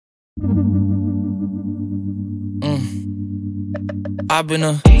I've been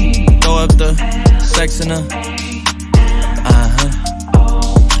throw up the sex in her.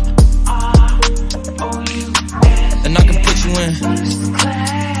 And I can put you in.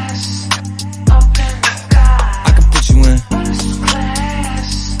 I can put you in.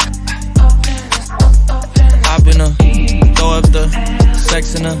 I've been throw up the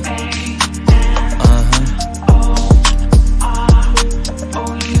sex in her.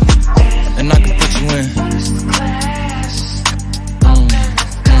 And I can put you in.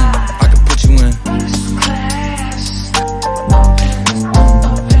 I can put you in.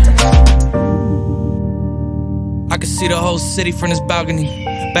 I can see the whole city from this balcony.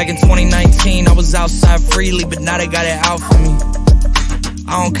 Back in 2019, I was outside freely, but now they got it out for me.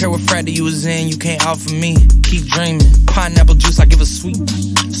 I don't care what frat that you was in, you can't out for me. Keep dreaming. Pineapple juice, I give a sweet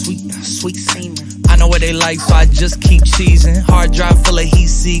semen. I know what they like, so I just keep cheesin'. Hard drive full of heat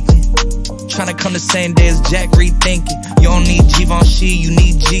seeking. Tryna come the same day as Jack, rethinking. You don't need Givenchy, you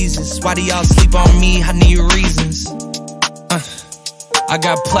need Jesus. Why do y'all sleep on me? I need reasons. I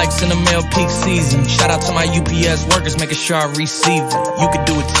got Plex in the mail peak season. Shout out to my UPS workers, making sure I receive it. You could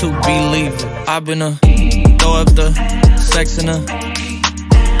do it too, believe it. I've been throw up the sex in her.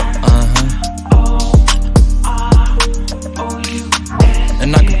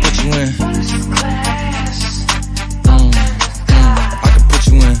 And I can put you in. I can put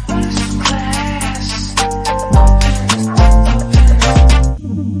you in.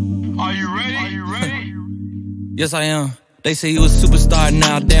 Are you ready? Are you ready? Yes, I am. They say you a superstar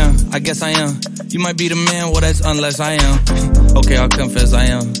now, damn, I guess I am. You might be the man, well that's unless I am. Okay, I'll confess I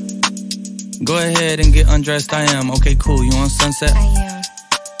am. Go ahead and get undressed, I am. Okay, cool, you on Sunset? I am.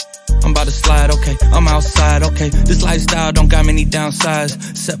 I'm about to slide, okay, I'm outside, okay. This lifestyle don't got many downsides,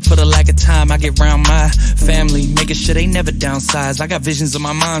 except for the lack of time I get round my family, making sure they never downsize. I got visions of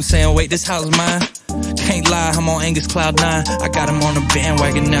my mom saying, wait, this house mine. Can't lie, I'm on Angus Cloud 9. I got him on the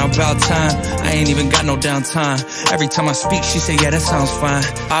bandwagon now, about time. I ain't even got no downtime. Every time I speak, she say, yeah, that sounds fine.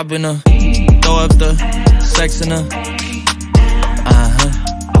 I've been throw up the sex in her.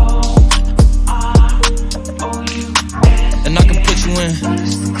 And I can put you in.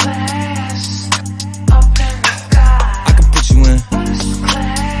 I can put you in.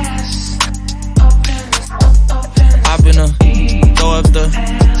 I've been throw up the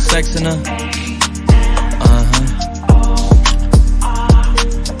sex in her.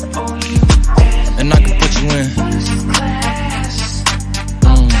 And I can put you in.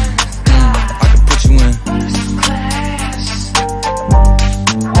 I can put you in.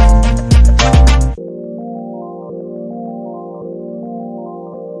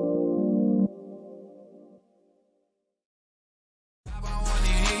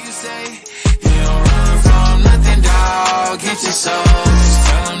 Get your soul, just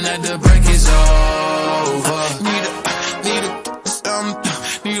tell them that the break is over.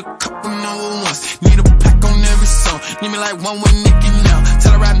 Need a couple number ones. Need a pack on every song. Need me like one with Nicky now.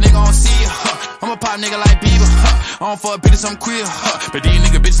 Tell a rap nigga I don't see ya, I'm a pop nigga like Bieber, I don't fuck bitches, I'm queer, but these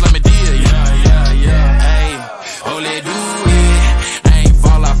nigga bitches let me deal, yeah, hey, oh let do it. I ain't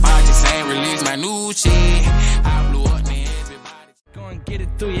fall off, I just ain't release my new shit. I blew up, man, everybody. Go and get it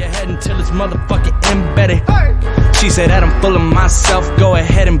through your head until it's motherfucking embedded. She said that I'm full of myself, go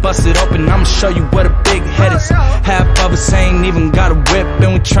ahead and bust it open, I'ma show you what a big head is. Half of us ain't even got a whip,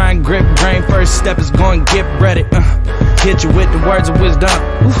 and we try and grip brain. First step is going get ready. Hit you with the words of wisdom.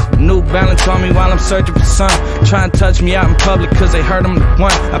 New Balance on me while I'm searching for sun. Try and touch me out in public cause they heard I'm the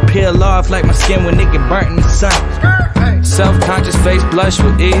one. I peel off like my skin when it get burnt in the sun. Self-conscious face blush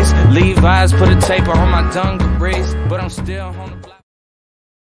with ease. Levi's put a taper on my dungarees, but I'm still on the block.